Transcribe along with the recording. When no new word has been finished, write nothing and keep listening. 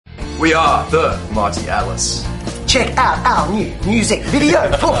We are the Mighty Atlas. Check out our new music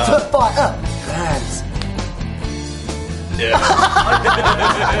video for the Fire Bands. Yeah.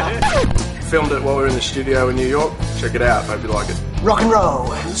 Filmed it while we were in the studio in New York. Check it out. Hope you like it. Rock and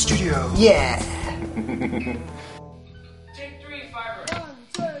roll. In the studio. Yeah. Take 3, Fiverr. 1,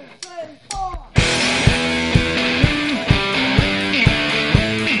 2, 3, 4.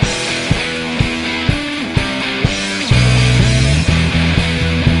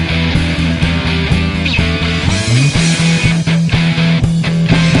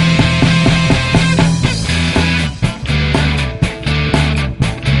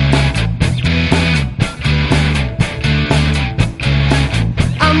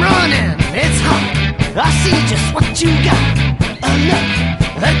 I see just what you got. A look,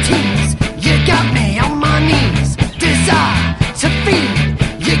 a tease. You got me on my knees. Desire to feed.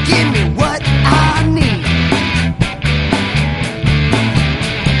 You give me what I need.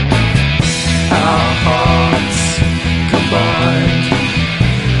 Our hearts combined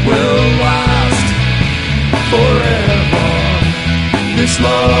will last forever. This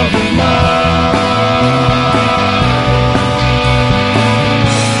love of mine.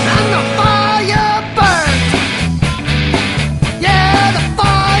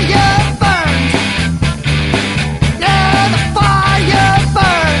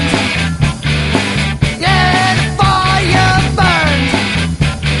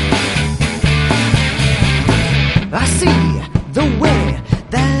 I see the way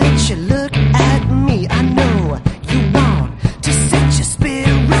that you look at me. I know you want to set your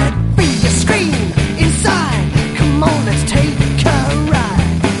spirit free. You scream inside. Come on, let's take a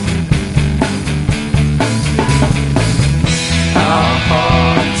ride. Our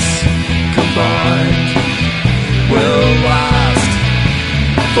hearts combined will last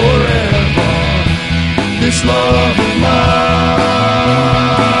forever. This love of mine.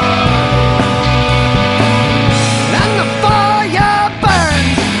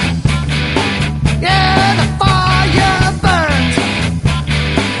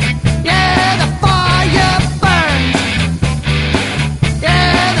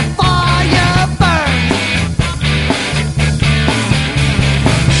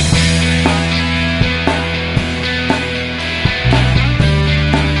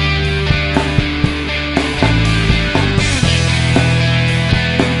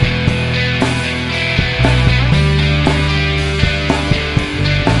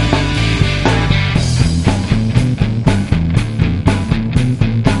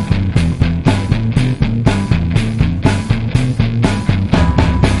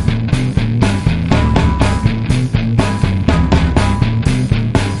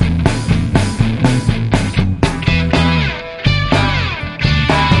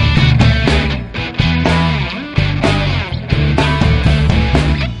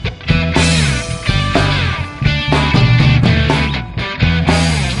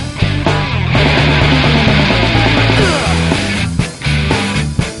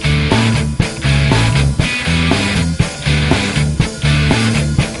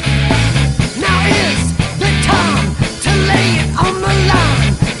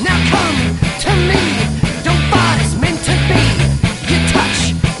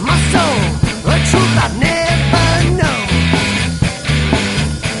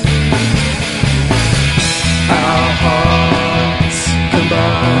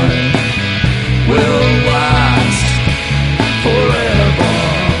 Will last forever.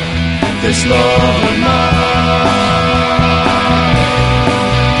 This love